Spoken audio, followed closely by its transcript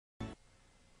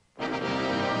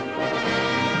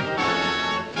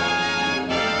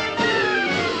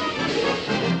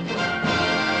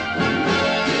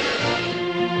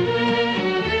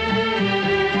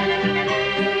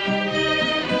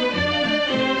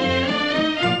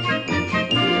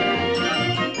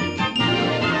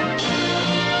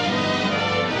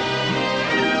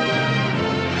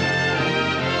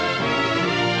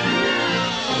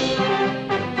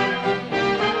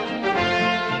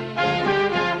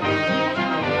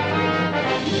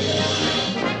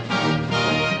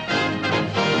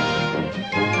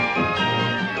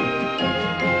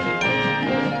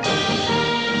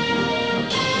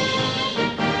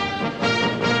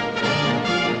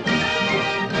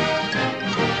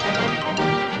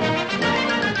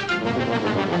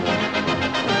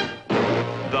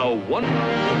One,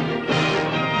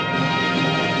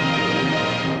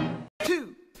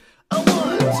 two, a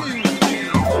 1, 2, 3,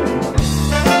 4.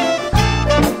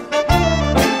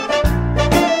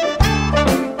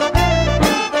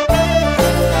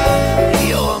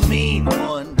 You're a mean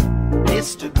one,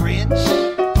 Mr. Grinch.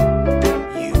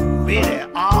 You really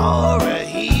are a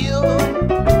heel.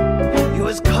 You're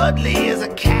as cuddly as a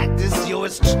cactus. You're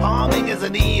as charming as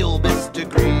an eel, Mr.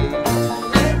 Grinch.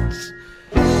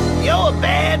 You're a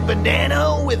bad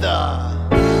banana with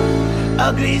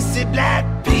a greasy black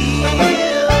peel.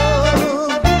 Yeah.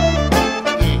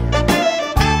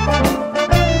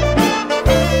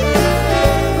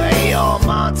 You're a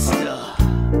monster,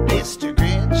 Mr.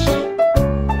 Grinch.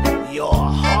 Your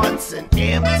heart's an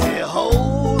empty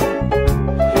hole.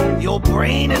 Your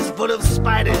brain is full of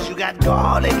spiders. You got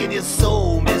garlic in your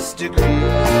soul, Mr.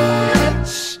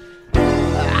 Grinch.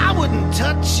 I wouldn't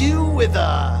touch you with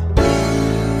a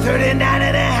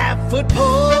 39.5-foot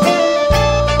pole.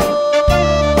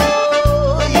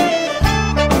 Yeah.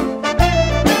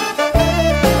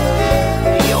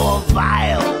 You're a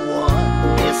vile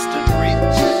one, Mr.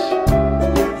 Grinch.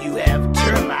 You have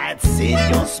termites in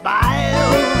your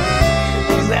smile.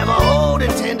 You have all the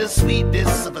tender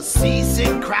sweetness of a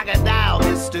seasick crocodile,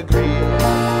 Mr.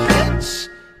 Grinch.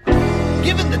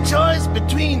 Given the choice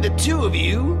between the two of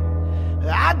you,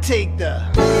 I'd take the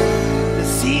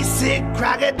seasick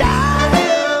crocodile.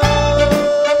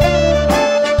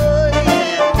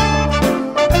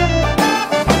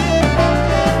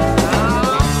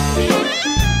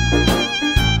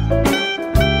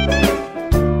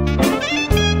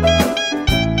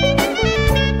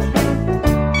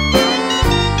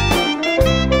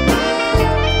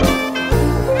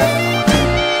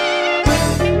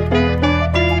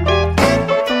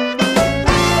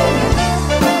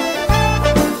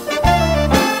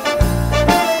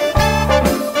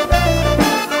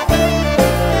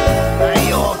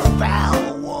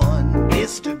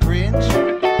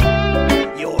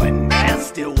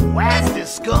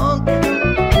 Skunk.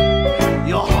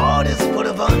 Your heart is full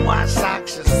of unwashed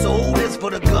socks. Your soul is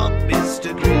full of gunk,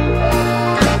 Mr.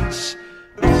 Grinch.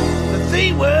 The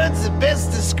 3 words that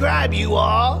best describe you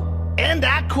are, and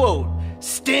I quote,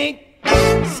 stink,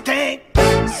 stank,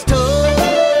 stink.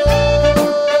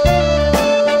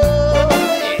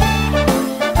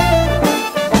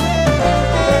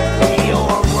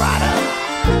 You're a rotter,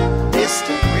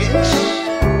 Mr. Grinch.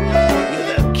 You're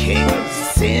the king of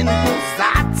sinful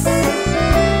thoughts.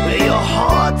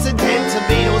 Heart's a dead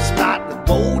tomato spot with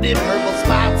bold and purple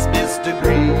spots, Mr.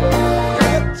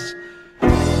 Grinch.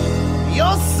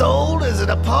 Your soul is an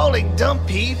appalling dump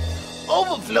heap,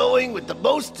 overflowing with the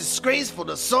most disgraceful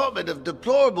assortment of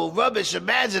deplorable rubbish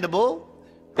imaginable.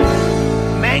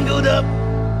 Mangled up,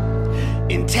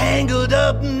 entangled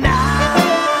up now.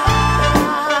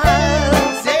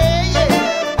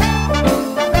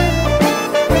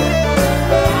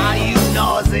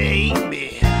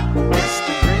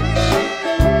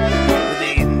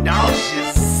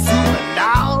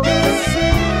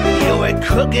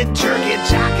 Crooked jerky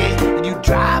jockey, and you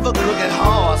drive a crooked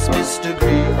horse, Mr.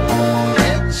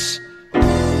 Grinch.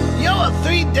 You're a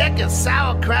 3-decker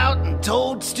sauerkraut and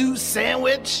toad stew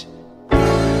sandwich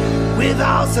with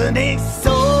arsenic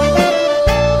sauce.